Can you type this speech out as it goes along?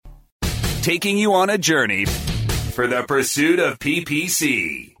taking you on a journey for the pursuit of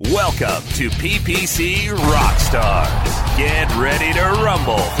PPC. Welcome to PPC Rockstars. Get ready to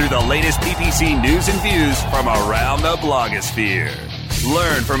rumble through the latest PPC news and views from around the blogosphere.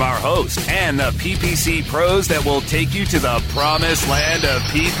 Learn from our host and the PPC pros that will take you to the promised land of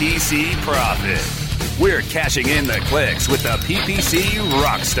PPC profit. We're cashing in the clicks with the PPC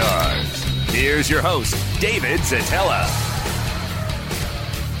Rockstars. Here's your host, David Zetela.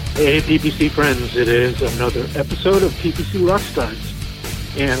 Hey, PPC friends, it is another episode of PPC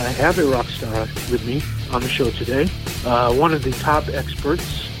Rockstars. And I have a rockstar with me on the show today. One of the top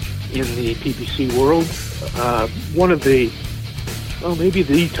experts in the PPC world. One of the, well, maybe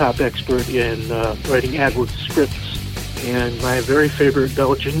the top expert in writing AdWords scripts. And my very favorite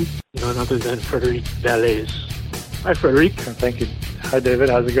Belgian, none other than Frederic Valles. Hi, Frederic. Thank you. Hi, David.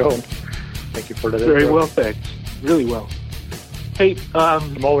 How's it going? Thank you for the Very well, thanks. Really well. Hey,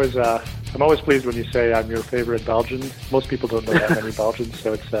 I'm always pleased when you say I'm your favorite Belgian. Most people don't know that many Belgians,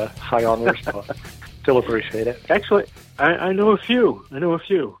 so it's high honors, but still appreciate it. Actually, I know a few.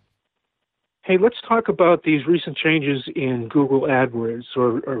 Hey, let's talk about these recent changes in Google AdWords,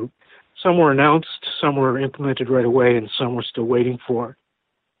 or some were announced, some were implemented right away, and some we're still waiting for.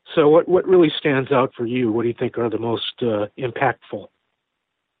 So what really stands out for you? What do you think are the most impactful?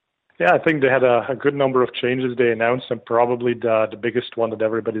 Yeah, I think they had a good number of changes they announced, and probably the biggest one that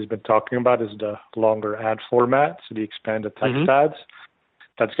everybody's been talking about is the longer ad format, so the expanded text ads.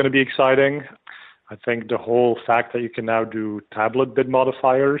 That's going to be exciting. I think the whole fact that you can now do tablet bid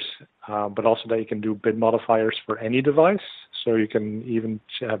modifiers, but also that you can do bid modifiers for any device. So you can even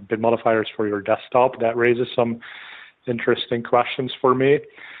have bid modifiers for your desktop. That raises some interesting questions for me.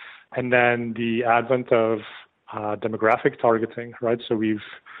 And then the advent of demographic targeting, right? So we've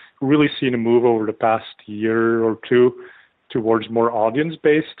really seen a move over the past year or two towards more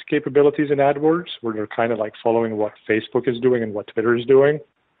audience-based capabilities in AdWords, where they're kind of like following what Facebook is doing and what Twitter is doing.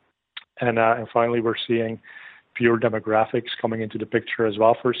 And finally, we're seeing pure demographics coming into the picture as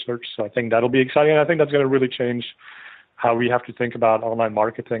well for search. So I think that'll be exciting. And I think that's going to really change how we have to think about online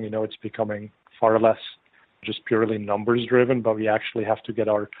marketing. You know, it's becoming far less just purely numbers driven, but we actually have to get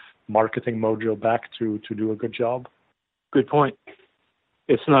our marketing mojo back to do a good job. Good point.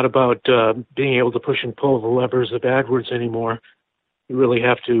 It's not about being able to push and pull the levers of AdWords anymore. You really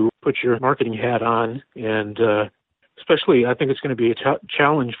have to put your marketing hat on, and especially I think it's going to be a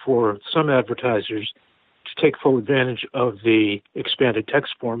challenge for some advertisers to take full advantage of the expanded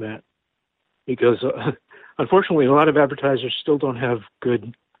text format, because unfortunately a lot of advertisers still don't have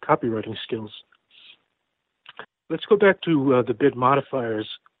good copywriting skills. Let's go back to the bid modifiers.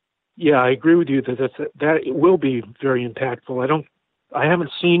 Yeah, I agree with you that it will be very impactful. I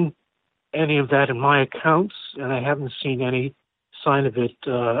haven't seen any of that in my accounts, and I haven't seen any sign of it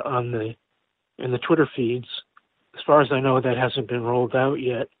in the Twitter feeds. As far as I know, that hasn't been rolled out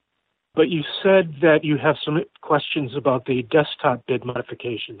yet. But you said that you have some questions about the desktop bid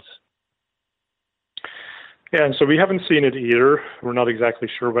modifications. Yeah, and so we haven't seen it either. We're not exactly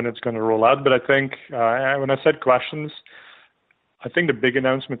sure when it's going to roll out, but I think when I said questions, I think the big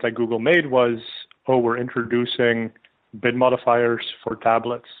announcement that Google made was, we're introducing bid modifiers for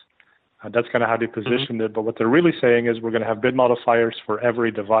tablets. That's kind of how they positioned it. But what they're really saying is we're going to have bid modifiers for every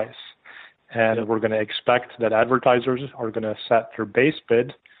device. And we're going to expect that advertisers are going to set their base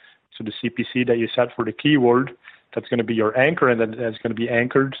bid, so the CPC that you set for the keyword, that's going to be your anchor, and then it's going to be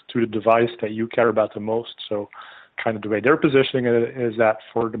anchored to the device that you care about the most. So kind of the way they're positioning it is that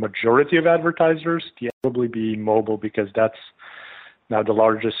for the majority of advertisers, it will probably be mobile, because that's now the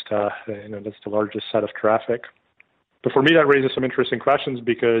largest, that's the largest set of traffic. But for me, that raises some interesting questions,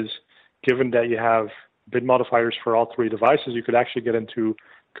 because given that you have bid modifiers for all three devices, you could actually get into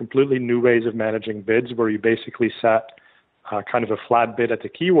completely new ways of managing bids, where you basically set kind of a flat bid at the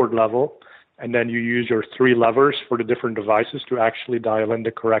keyword level, and then you use your three levers for the different devices to actually dial in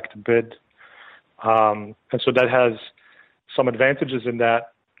the correct bid. And so that has some advantages in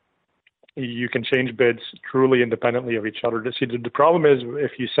that you can change bids truly independently of each other. See, the problem is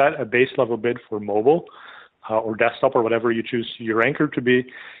if you set a base level bid for mobile or desktop or whatever you choose your anchor to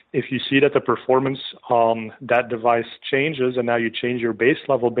be, if you see that the performance on that device changes and now you change your base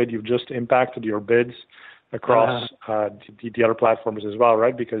level bid, you've just impacted your bids across the other platforms as well,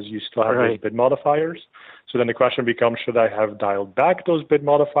 right? Because you still have those bid modifiers. So then the question becomes, should I have dialed back those bid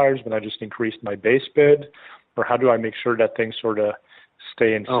modifiers when I just increased my base bid? Or how do I make sure that things sort of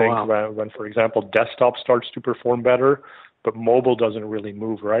stay in sync when, for example, desktop starts to perform better, but mobile doesn't really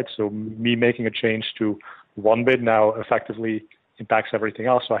move, right? So me making a change to one bid now effectively impacts everything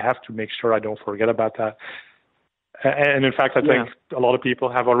else. So I have to make sure I don't forget about that. And in fact, I think a lot of people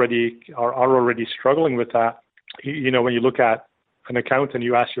are already struggling with that. When you look at an account and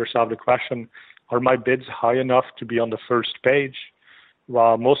you ask yourself the question, are my bids high enough to be on the first page?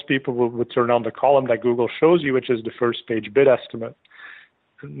 While most people would turn on the column that Google shows you, which is the first page bid estimate.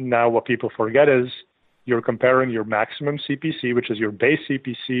 Now, what people forget is you're comparing your maximum CPC, which is your base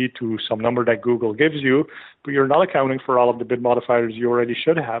CPC, to some number that Google gives you, but you're not accounting for all of the bid modifiers you already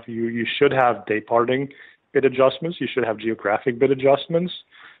should have. You should have day parting bid adjustments. You should have geographic bid adjustments.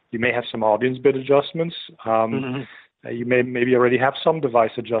 You may have some audience bid adjustments. You may maybe already have some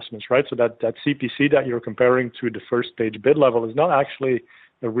device adjustments, right? So that CPC that you're comparing to the first page bid level is not actually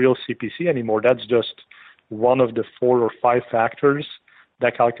a real CPC anymore. That's just one of the 4 or 5 factors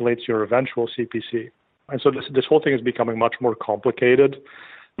that calculates your eventual CPC. And so this whole thing is becoming much more complicated.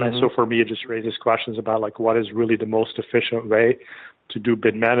 And so for me, it just raises questions about like what is really the most efficient way to do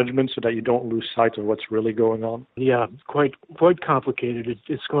bid management so that you don't lose sight of what's really going on. Yeah, quite complicated.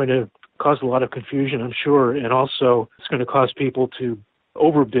 It's going to cause a lot of confusion, I'm sure, and also it's going to cause people to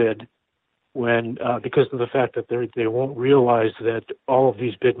overbid when because of the fact that they won't realize that all of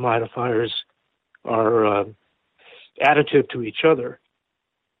these bid modifiers are additive to each other.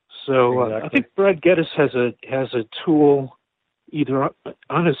 So exactly. I think Brad Geddes has a tool either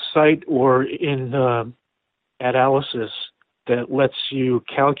on his site or in Analysis that lets you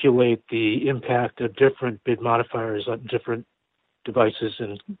calculate the impact of different bid modifiers on different devices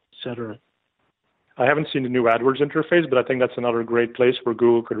and et cetera. I haven't seen the new AdWords interface, but I think that's another great place where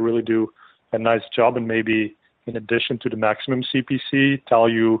Google could really do a nice job and maybe, in addition to the maximum CPC, tell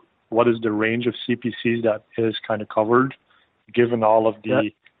you what is the range of CPCs that is kind of covered, given all of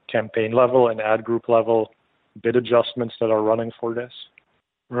the campaign level and ad group level bid adjustments that are running for this.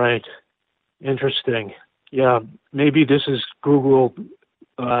 Right. Interesting. Yeah, maybe this is Google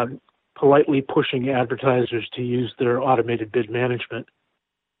politely pushing advertisers to use their automated bid management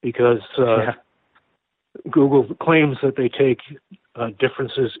because Google claims that they take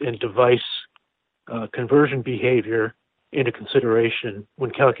differences in device conversion behavior into consideration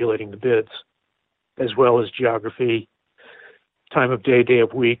when calculating the bids, as well as geography, time of day, day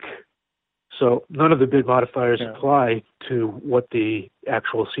of week. So none of the bid modifiers apply to what the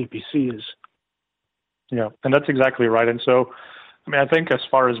actual CPC is. Yeah, and that's exactly right. And so, I think as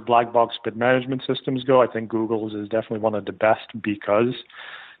far as black box bid management systems go, I think Google's is definitely one of the best because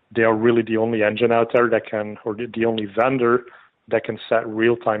they are really the only engine out there that can, or the only vendor that can set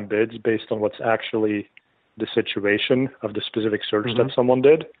real-time bids based on what's actually the situation of the specific search that someone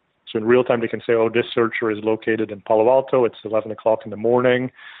did. So in real time, they can say, oh, this searcher is located in Palo Alto. It's 11 o'clock in the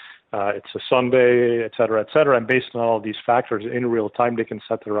morning. It's a Sunday, et cetera, et cetera. And based on all of these factors, in real time, they can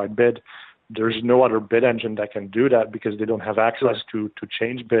set the right bid. There's no other bid engine that can do that because they don't have access to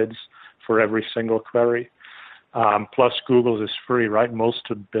change bids for every single query. Plus, Google's is free, right? Most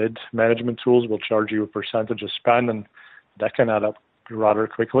bid management tools will charge you a percentage of spend, and that can add up rather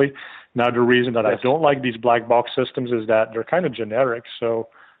quickly. Now, the reason that I don't like these black box systems is that they're kind of generic. So,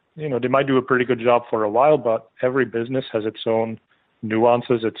 they might do a pretty good job for a while, but every business has its own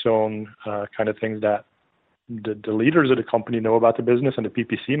nuances, its own kind of things that the leaders of the company know about the business and the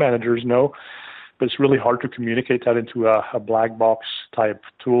PPC managers know, but it's really hard to communicate that into a black box type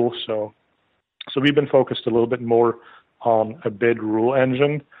tool. So we've been focused a little bit more on a bid rule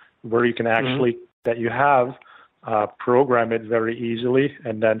engine where you can actually, that you have, program it very easily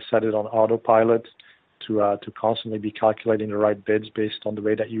and then set it on autopilot to constantly be calculating the right bids based on the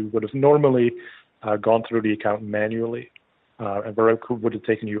way that you would have normally gone through the account manually. And where it would have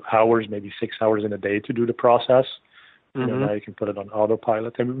taken you hours, maybe 6 hours in a day to do the process. Now you can put it on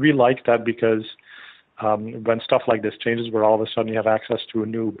autopilot. And we like that because when stuff like this changes, where all of a sudden you have access to a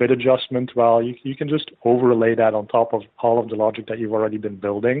new bid adjustment, well, you can just overlay that on top of all of the logic that you've already been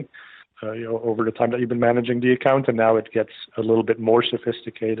building over the time that you've been managing the account. And now it gets a little bit more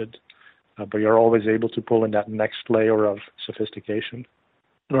sophisticated, but you're always able to pull in that next layer of sophistication.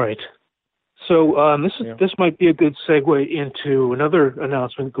 Right. So this might be a good segue into another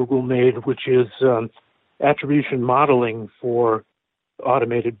announcement Google made, which is attribution modeling for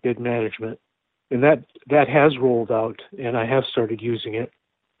automated bid management. And that has rolled out, and I have started using it.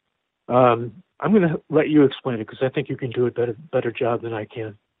 I'm going to let you explain it because I think you can do a better job than I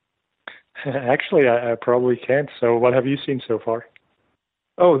can. Actually, I probably can't. So what have you seen so far?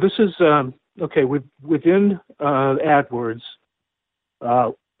 Oh, this is, okay, within AdWords,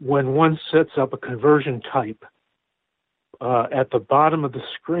 when one sets up a conversion type, at the bottom of the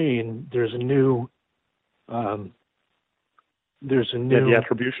screen, there's a new the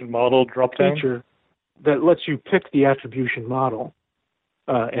attribution model drop down feature that lets you pick the attribution model.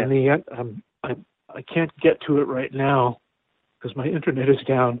 And I can't get to it right now because my internet is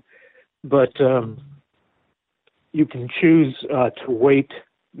down, but you can choose to weight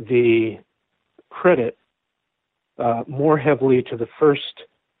the credit more heavily to the first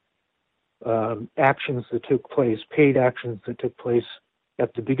actions that took place, paid actions that took place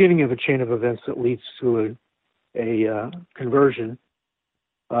at the beginning of a chain of events that leads to a conversion.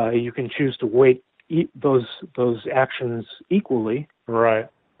 You can choose to weight those actions equally. Right.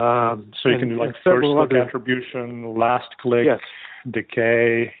 So you can do like first click attribution, last click, yes.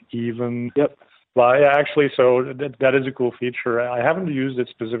 decay, even. Yep. Well, yeah, actually, so that is a cool feature. I haven't used it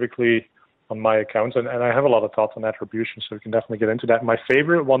specifically on my accounts, and I have a lot of thoughts on attribution, so we can definitely get into that. My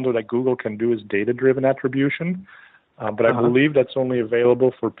favorite one, though, that Google can do is data-driven attribution, but I believe that's only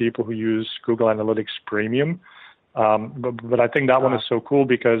available for people who use Google Analytics Premium. But I think that one is so cool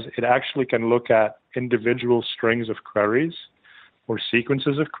because it actually can look at individual strings of queries or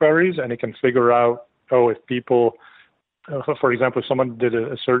sequences of queries, and it can figure out, if people, for example, if someone did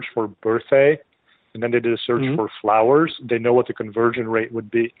a search for birthday, and then they did a search for flowers, they know what the conversion rate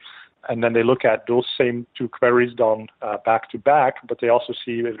would be. And then they look at those same two queries done back to back, but they also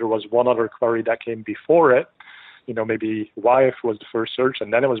see if there was one other query that came before it, maybe wife was the first search,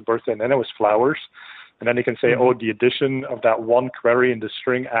 and then it was birthday, and then it was flowers. And then they can say, the addition of that one query in the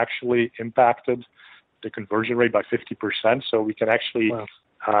string actually impacted the conversion rate by 50%. So we can actually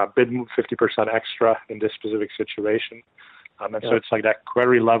bid 50% extra in this specific situation. So it's like that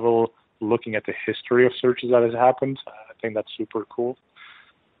query level, looking at the history of searches that has happened. I think that's super cool.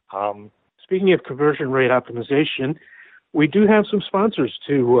 Speaking of conversion rate optimization, we do have some sponsors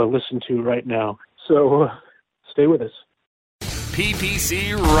to listen to right now. So stay with us.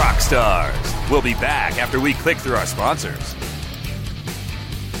 PPC Rockstars. We'll be back after we click through our sponsors.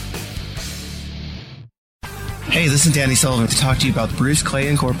 Hey, this is Danny Sullivan to talk to you about Bruce Clay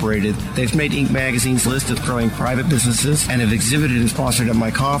Incorporated. They've made Inc. Magazine's list of growing private businesses and have exhibited and sponsored at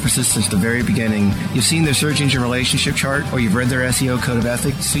my conferences since the very beginning. You've seen their search engine relationship chart, or you've read their SEO code of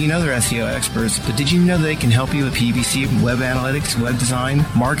ethics, so you know they're SEO experts. But did you know they can help you with PPC, web analytics, web design,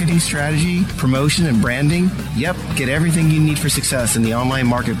 marketing strategy, promotion, and branding? Yep, get everything you need for success in the online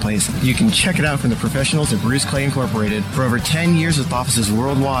marketplace. You can check it out from the professionals at Bruce Clay Incorporated. For over 10 years with offices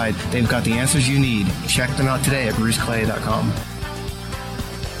worldwide, they've got the answers you need. Check them out today at bruceclay.com.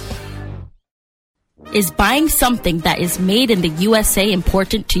 Is buying something that is made in the USA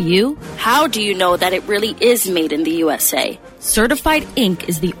important to you? How do you know that it really is made in the USA? Certified Inc.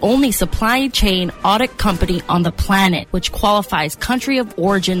 is the only supply chain audit company on the planet which qualifies country of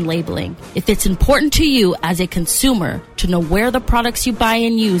origin labeling. If it's important to you as a consumer to know where the products you buy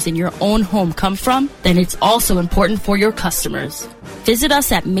and use in your own home come from, then it's also important for your customers. Visit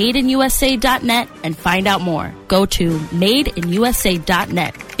us at madeinusa.net and find out more. Go to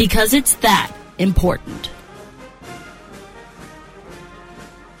madeinusa.net because it's that important.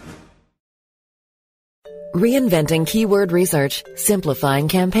 Reinventing keyword research, simplifying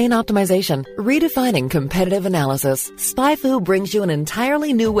campaign optimization, redefining competitive analysis. SpyFu brings you an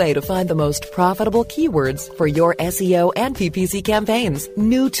entirely new way to find the most profitable keywords for your SEO and PPC campaigns.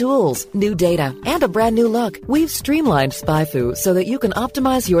 New tools, new data, and a brand new look. We've streamlined SpyFu so that you can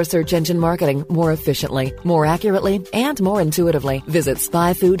optimize your search engine marketing more efficiently, more accurately, and more intuitively. Visit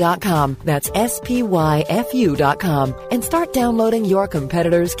spyfu.com. That's SPYFU.com and start downloading your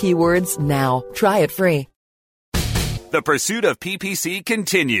competitors' keywords now. Try it free. The pursuit of PPC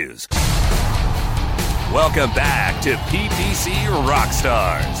continues. Welcome back to PPC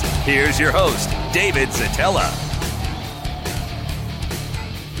Rockstars. Here's your host, David Zatella.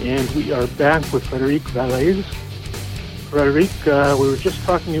 And we are back with Frederic Valles. Frederic, we were just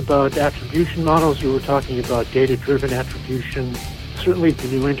talking about attribution models. We were talking about data-driven attribution. Certainly the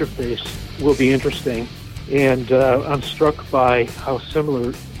new interface will be interesting. And I'm struck by how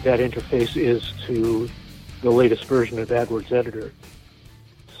similar that interface is to the latest version of AdWords Editor.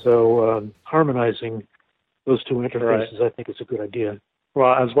 So harmonizing those two interfaces, right, I think is a good idea.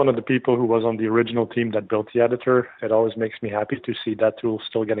 Well, as one of the people who was on the original team that built the editor, it always makes me happy to see that tool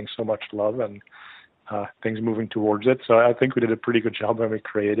still getting so much love and things moving towards it. So I think we did a pretty good job when we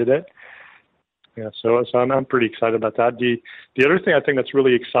created it. Yeah, so I'm pretty excited about that. The other thing I think that's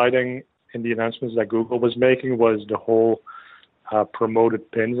really exciting in the announcements that Google was making was the whole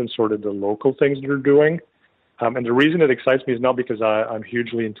promoted pins and sort of the local things they're doing. And the reason it excites me is not because I'm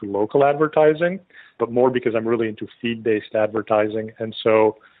hugely into local advertising, but more because I'm really into feed-based advertising. And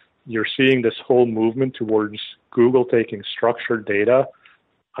so you're seeing this whole movement towards Google taking structured data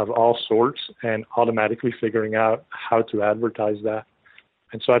of all sorts and automatically figuring out how to advertise that.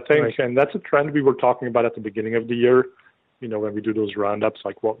 And so I think, right, and that's a trend we were talking about at the beginning of the year, when we do those roundups,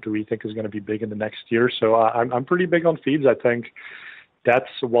 like what do we think is going to be big in the next year. So I'm pretty big on feeds. I think that's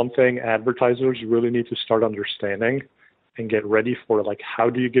one thing advertisers really need to start understanding and get ready for, like, how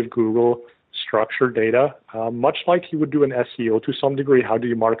do you give Google structured data, much like you would do in SEO to some degree. How do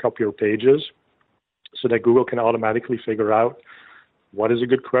you mark up your pages so that Google can automatically figure out what is a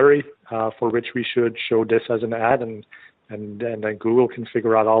good query for which we should show this as an ad, and then Google can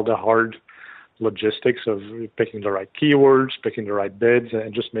figure out all the hard logistics of picking the right keywords, picking the right bids,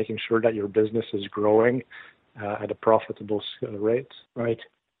 and just making sure that your business is growing at a profitable rate. Right.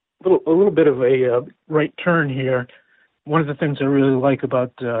 A little bit of a right turn here. One of the things I really like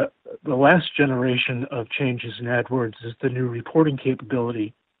about the last generation of changes in AdWords is the new reporting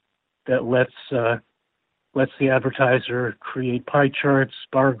capability that lets the advertiser create pie charts,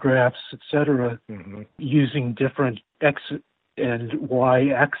 bar graphs, etc., using different X and Y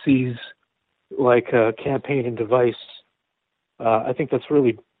axes like campaign and device. I think that's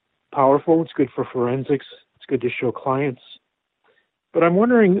really powerful. It's good for forensics. It's good to show clients. But I'm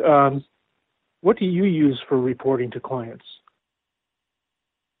wondering, what do you use for reporting to clients?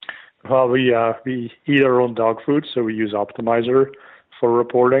 Well, we eat our own dog food, so we use Optimizer for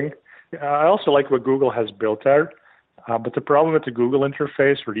reporting. I also like what Google has built there. But the problem with the Google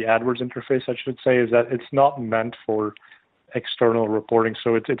interface, or the AdWords interface, I should say, is that it's not meant for external reporting.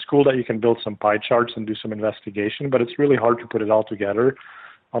 So it's cool that you can build some pie charts and do some investigation, but it's really hard to put it all together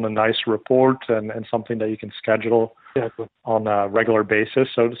on a nice report and something that you can schedule on a regular basis.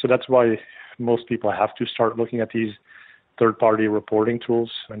 So that's why most people have to start looking at these third-party reporting tools,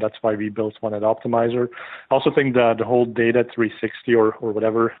 and that's why we built one at Optimizer. I also think the whole Data 360 or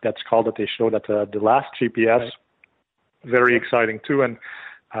whatever that's called that they showed at the last GPS, very exciting too. And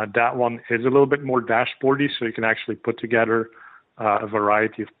that one is a little bit more dashboardy, so you can actually put together a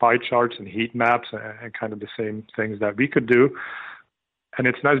variety of pie charts and heat maps and kind of the same things that we could do. And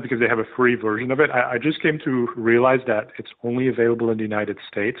it's nice because they have a free version of it. I just came to realize that it's only available in the United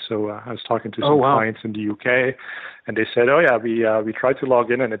States. So I was talking to some clients in the UK, and they said, we tried to log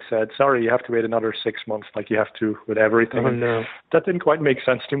in, and it said, sorry, you have to wait another 6 months, like you have to with everything. No. That didn't quite make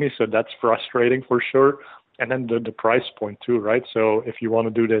sense to me, so that's frustrating for sure. And then the price point too, right? So if you want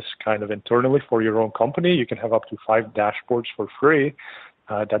to do this kind of internally for your own company, you can have up to 5 dashboards for free.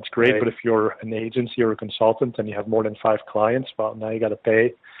 That's great, but if you're an agency or a consultant and you have more than 5 clients, well, now you got to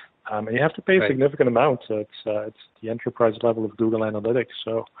pay, and you have to pay a significant amount. So it's the enterprise level of Google Analytics.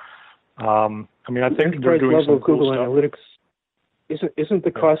 So, I think they're doing some cool Google Analytics. Isn't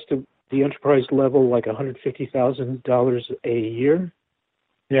the cost of the enterprise level like $150,000 a year?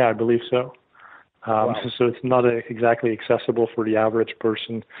 Yeah, I believe so. So it's not exactly accessible for the average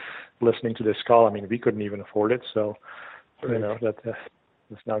person listening to this call. I mean, we couldn't even afford it, so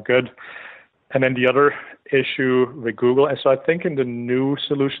that's not good. And then the other issue with Google, and so I think in the new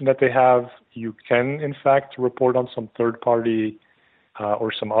solution that they have, you can in fact report on some third-party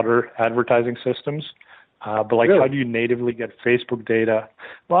or some other advertising systems. But how do you natively get Facebook data?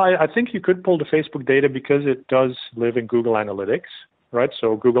 Well, I think you could pull the Facebook data because it does live in Google Analytics. Right,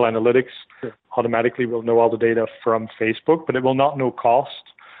 so Google Analytics automatically will know all the data from Facebook, but it will not know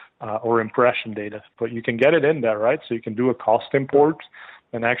cost or impression data. But you can get it in there, right? So you can do a cost import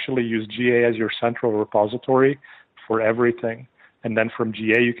and actually use GA as your central repository for everything. And then from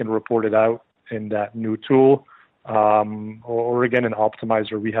GA, you can report it out in that new tool. Or again, in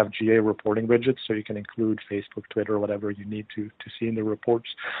Optimizer, we have GA reporting widgets, so you can include Facebook, Twitter, whatever you need to see in the reports.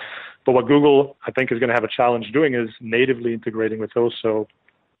 But what Google, I think, is going to have a challenge doing is natively integrating with those. So,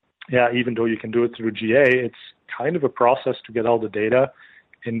 even though you can do it through GA, it's kind of a process to get all the data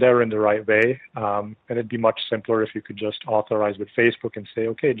in there in the right way. And it'd be much simpler if you could just authorize with Facebook and say,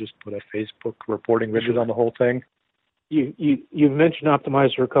 okay, just put a Facebook reporting widget on the whole thing. You've mentioned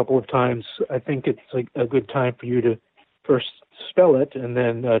Optimizer a couple of times. I think it's a good time for you to first spell it and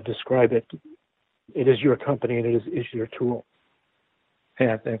then describe it. It is your company and it is your tool.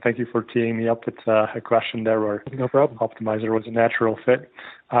 Yeah, and thank you for teeing me up with a question there where no problem. Optimizer was a natural fit.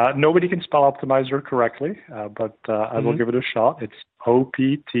 Nobody can spell Optimizer correctly, but I will give it a shot. It's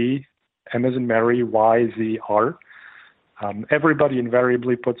OPT, M as in Mary, YZR. Everybody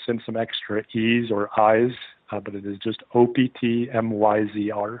invariably puts in some extra E's or I's, but it is just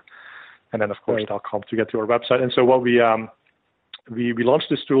OPTMYZR. And then, of course, .com to get to our website. And so what we launched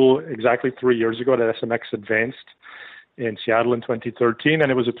this tool exactly 3 years ago at SMX Advanced in Seattle in 2013.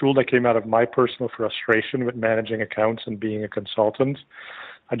 And it was a tool that came out of my personal frustration with managing accounts and being a consultant.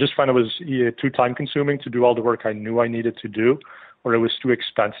 I just found it was too time-consuming to do all the work I knew I needed to do, or it was too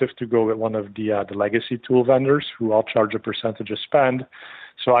expensive to go with one of the legacy tool vendors who all charge a percentage of spend.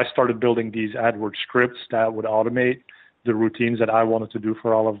 So I started building these AdWords scripts that would automate the routines that I wanted to do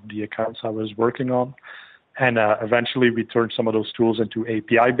for all of the accounts I was working on. And eventually we turned some of those tools into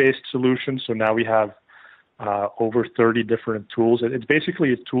API-based solutions. So now we have over 30 different tools. It's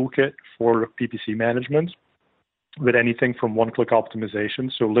basically a toolkit for PPC management with anything from one-click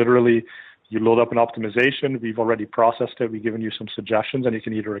optimization. So literally, you load up an optimization. We've already processed it. We've given you some suggestions, and you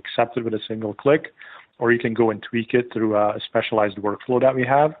can either accept it with a single click, or you can go and tweak it through a specialized workflow that we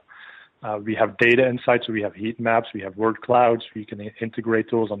have. We have data insights, so we have heat maps, we have word clouds, we can integrate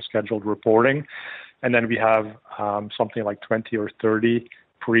those on scheduled reporting. And then we have something like 20 or 30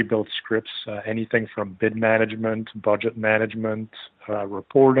 pre-built scripts, anything from bid management, budget management,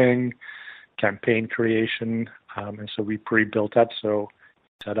 reporting, campaign creation. And so we pre-built that, so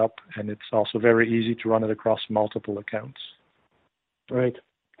set up, and it's also very easy to run it across multiple accounts. Right.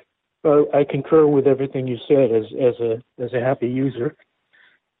 Well, I concur with everything you said as a happy user.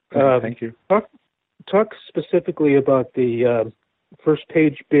 Thank you. Talk specifically about the first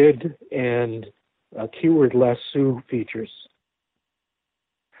page bid and keyword lasso features.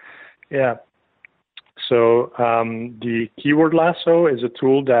 Yeah. So the keyword lasso is a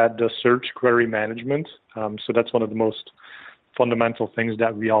tool that does search query management. So that's one of the most fundamental things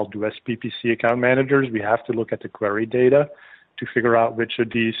that we all do as PPC account managers. We have to look at the query data to figure out which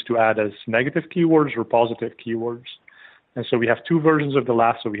of these to add as negative keywords or positive keywords. And so we have two versions of the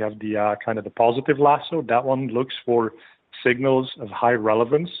lasso. We have the kind of the positive lasso. That one looks for signals of high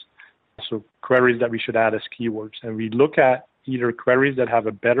relevance, so queries that we should add as keywords. And we look at either queries that have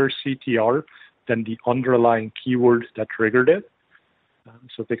a better CTR than the underlying keyword that triggered it.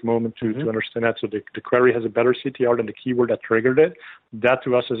 So take a moment to understand that. So the query has a better CTR than the keyword that triggered it. That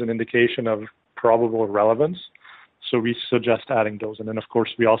to us is an indication of probable relevance. So we suggest adding those. And then, of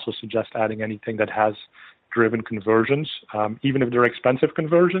course, we also suggest adding anything that has driven conversions. Even if they're expensive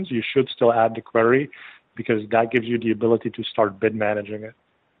conversions, you should still add the query because that gives you the ability to start bid managing it.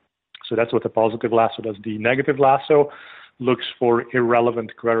 So that's what the positive lasso does. The negative lasso looks for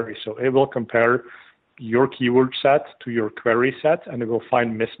irrelevant queries. So it will compare your keyword set to your query set, and it will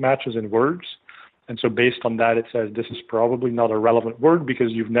find mismatches in words. And so based on that, it says this is probably not a relevant word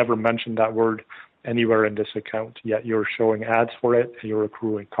because you've never mentioned that word anywhere in this account, yet you're showing ads for it and you're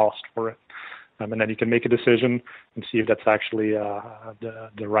accruing cost for it. And then you can make a decision and see if that's actually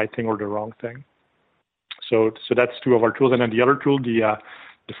the right thing or the wrong thing. So that's two of our tools. And then the other tool, the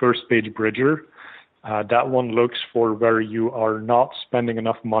first page bridger, that one looks for where you are not spending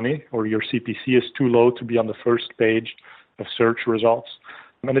enough money or your CPC is too low to be on the first page of search results.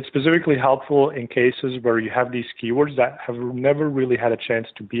 And it's specifically helpful in cases where you have these keywords that have never really had a chance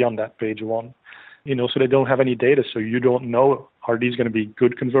to be on that page one. So they don't have any data, so you don't know, are these going to be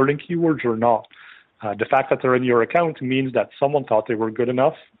good converting keywords or not? The fact that they're in your account means that someone thought they were good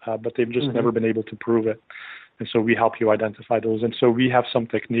enough, but they've just never been able to prove it. And so we help you identify those. And so we have some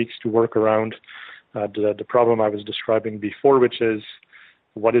techniques to work around the problem I was describing before, which is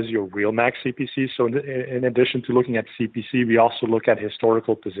what is your real max CPC? So in addition to looking at CPC, we also look at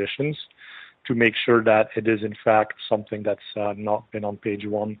historical positions to make sure that it is in fact something that's not been on page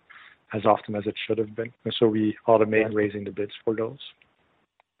one as often as it should have been. And so we automate raising the bids for those.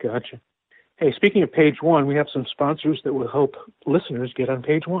 Gotcha. Hey, speaking of page one, we have some sponsors that will help listeners get on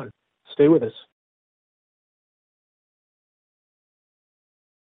page one. Stay with us.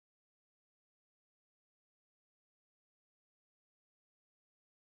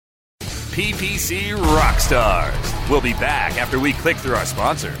 PPC Rockstars. We'll be back after we click through our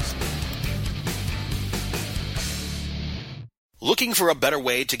sponsors. Looking for a better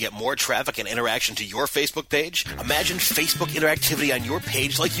way to get more traffic and interaction to your Facebook page? Imagine Facebook interactivity on your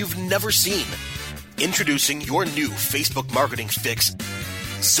page like you've never seen. Introducing your new Facebook marketing fix,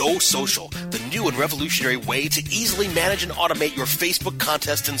 ZoSocial, the new and revolutionary way to easily manage and automate your Facebook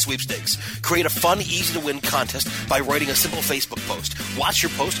contests and sweepstakes. Create a fun, easy-to-win contest by writing a simple Facebook post. Watch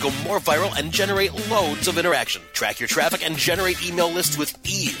your post go more viral and generate loads of interaction. Track your traffic and generate email lists with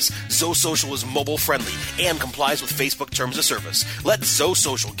ease. ZoSocial is mobile-friendly and complies with Facebook Terms of Service. Let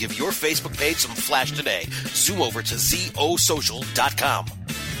ZoSocial give your Facebook page some flash today. Zoom over to ZoSocial.com.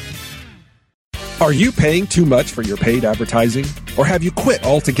 Are you paying too much for your paid advertising? Or have you quit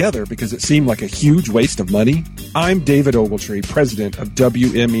altogether because it seemed like a huge waste of money? I'm David Ogletree, president of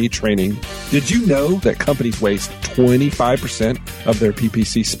WME Training. Did you know that companies waste 25% of their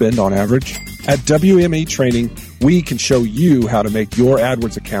PPC spend on average? At WME Training, we can show you how to make your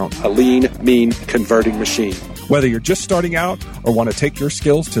AdWords account a lean, mean, converting machine. Whether you're just starting out or want to take your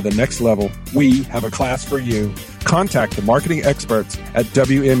skills to the next level, we have a class for you. Contact the marketing experts at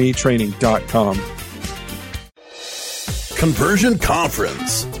WMEtraining.com. Conversion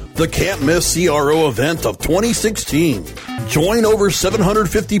Conference. the can't-miss CRO event of 2016. Join over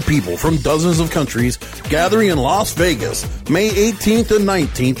 750 people from dozens of countries gathering in Las Vegas, May 18th and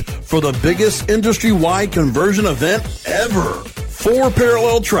 19th for the biggest industry-wide conversion event ever. 4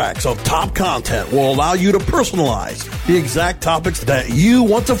 parallel tracks of top content will allow you to personalize the exact topics that you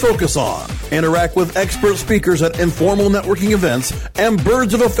want to focus on. Interact with expert speakers at informal networking events and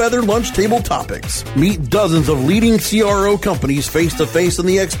birds of a feather lunch table topics. Meet dozens of leading CRO companies face-to-face in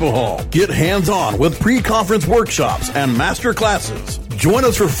the expo hall. Get hands-on with pre-conference workshops and master classes. Join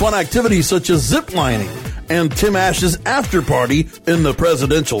us for fun activities such as zip lining and Tim Ash's after party in the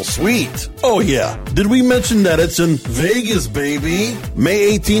presidential suite. Oh yeah, did we mention that it's in Vegas, baby?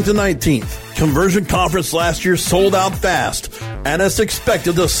 May 18th and 19th. Conversion conference last year sold out fast, and it's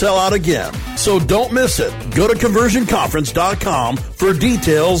expected to sell out again. So don't miss it. Go to conversionconference.com for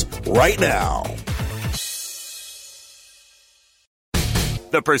details right now.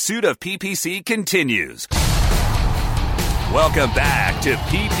 The pursuit of PPC continues. Welcome back to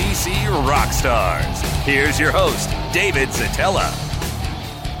PPC Rockstars. Here's your host, David Zetela.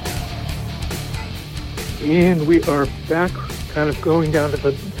 And we are back, kind of going down to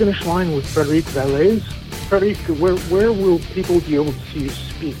the finish line with Frederic Valles. Frederic, where will people be able to see you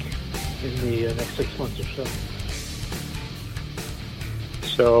speak in the next 6 months or so?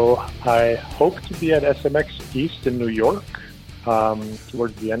 So I hope to be at SMX East in New York.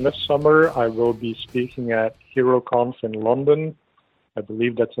 Towards the end of summer, I will be speaking at HeroConf in London. I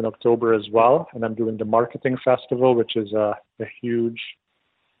believe that's in October as well. And I'm doing the Marketing Festival, which is a huge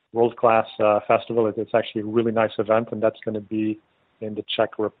world-class festival. It's actually a really nice event, and that's going to be in the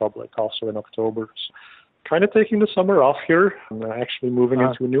Czech Republic also in October. So kind of taking the summer off here. I'm actually moving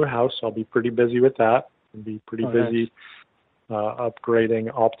into a new house. I'll be pretty busy with that. I'll be pretty busy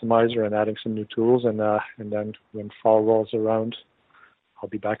upgrading Optimizer and adding some new tools. And then when fall rolls around, I'll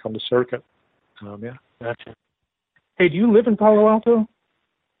be back on the circuit. Yeah. Gotcha. Hey, do you live in Palo Alto?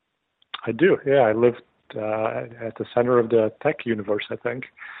 I do, yeah. I live at the center of the tech universe, I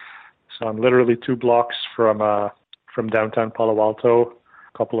think. So I'm literally 2 blocks from downtown Palo Alto,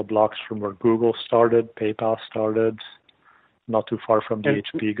 a couple of blocks from where Google started, PayPal started, not too far from the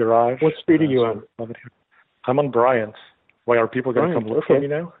HP garage. What street are you on? I'm on Bryant. Why, are people going to come look for me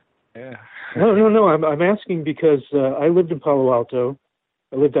now? Yeah. No. I'm asking because I lived in Palo Alto.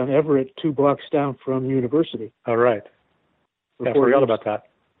 I lived on Everett, 2 blocks down from University. All right. Yeah, I forgot about that.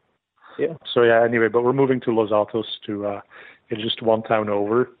 Yeah. So yeah, anyway, but we're moving to Los Altos it's just 1 town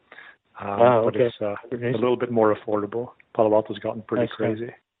over. But it's a little bit more affordable. Palo Alto's gotten pretty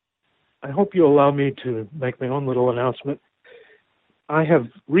crazy. I hope you'll allow me to make my own little announcement. I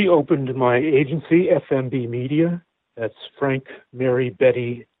have reopened my agency, FMB Media. That's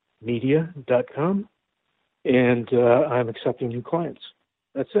FrankMaryBettyMedia.com. And I'm accepting new clients.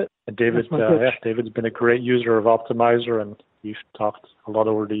 That's it. And David's been a great user of Optimizer, and we've talked a lot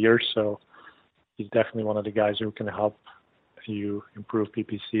over the years, so he's definitely one of the guys who can help you improve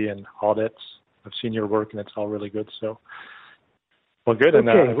PPC and audits. I've seen your work, and it's all really good. So, well, good, and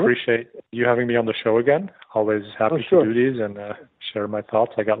I appreciate you having me on the show again. Always happy to do these and share my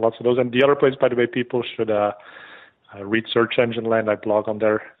thoughts. I got lots of those. And the other place, by the way, people should read Search Engine Land. I blog on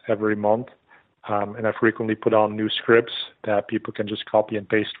there every month. And I frequently put on new scripts that people can just copy and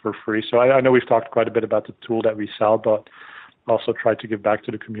paste for free. So I know we've talked quite a bit about the tool that we sell, but also try to give back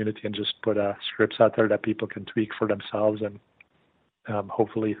to the community and just put scripts out there that people can tweak for themselves and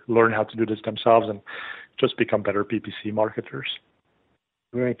hopefully learn how to do this themselves and just become better PPC marketers.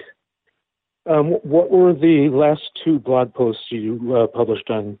 Great. What were the last 2 blog posts you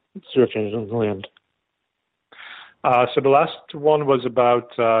published on Search Engine Land? So the last one was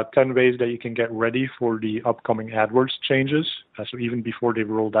about 10 ways that you can get ready for the upcoming AdWords changes. So even before they've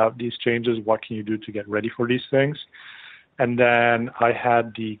rolled out these changes, what can you do to get ready for these things? And then I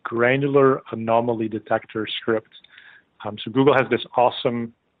had the granular anomaly detector script. So Google has this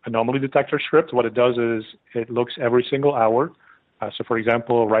awesome anomaly detector script. What it does is it looks every single hour. So for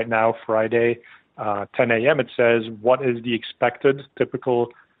example, right now, Friday, 10 a.m., it says, what is the expected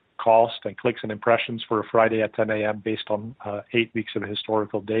typical cost and clicks and impressions for a Friday at 10 a.m. based on 8 weeks of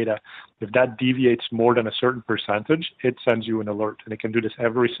historical data. If that deviates more than a certain percentage, it sends you an alert, and it can do this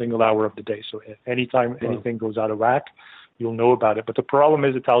every single hour of the day. So anytime anything goes out of whack, you'll know about it. But the problem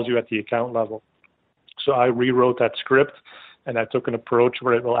is it tells you at the account level. So I rewrote that script, and I took an approach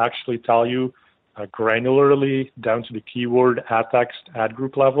where it will actually tell you granularly down to the keyword, ad text, ad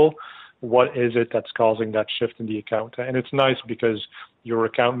group level, what is it that's causing that shift in the account. And it's nice because your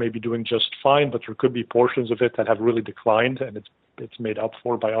account may be doing just fine, but there could be portions of it that have really declined, and it's made up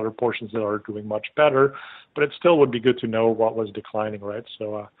for by other portions that are doing much better. But it still would be good to know what was declining, right?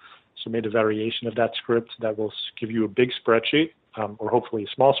 So So made a variation of that script that will give you a big spreadsheet, or hopefully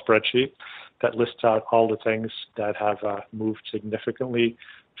a small spreadsheet, that lists out all the things that have moved significantly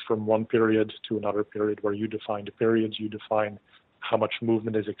from one period to another period, where you define the periods, you define how much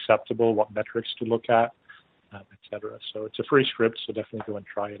movement is acceptable, what metrics to look at, etc. So it's a free script, so definitely go and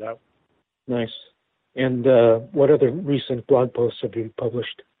try it out. Nice. And what other recent blog posts have you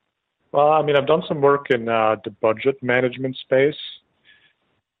published? Well, I mean, I've done some work in the budget management space,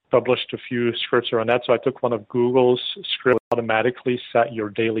 published a few scripts around that. So I took one of Google's scripts, automatically set your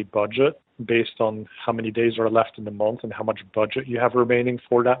daily budget based on how many days are left in the month and how much budget you have remaining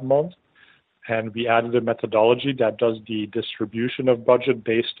for that month. And we added a methodology that does the distribution of budget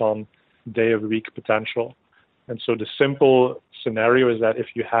based on day of the week potential. And so the simple scenario is that if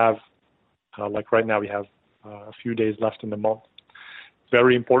you have, like right now, we have a few days left in the month.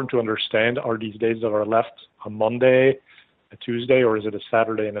 Very important to understand, are these days that are left a Monday, a Tuesday, or is it a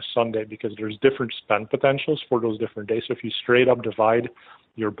Saturday and a Sunday? Because there's different spend potentials for those different days. So if you straight up divide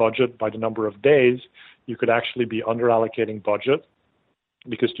your budget by the number of days, you could actually be under allocating budget,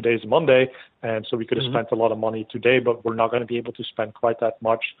 because today is Monday, and so we could have spent a lot of money today, but we're not going to be able to spend quite that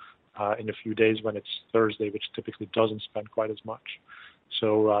much in a few days when it's Thursday, which typically doesn't spend quite as much.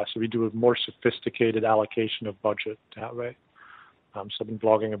 So we do a more sophisticated allocation of budget that way. So I've been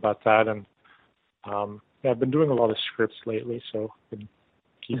blogging about that, and I've been doing a lot of scripts lately, so I've been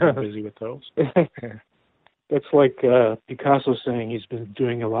keeping busy with those. That's like Picasso saying he's been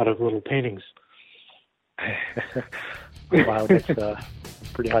doing a lot of little paintings. Wow, that's a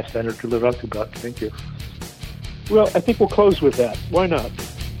pretty high standard to live up to, but thank you. Well, I think we'll close with that. Why not?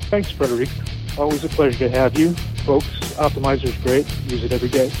 Thanks, Frederic. Always a pleasure to have you. Folks, Optimizer is great. Use it every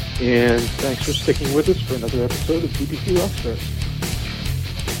day. And thanks for sticking with us for another episode of PPC Rockstars.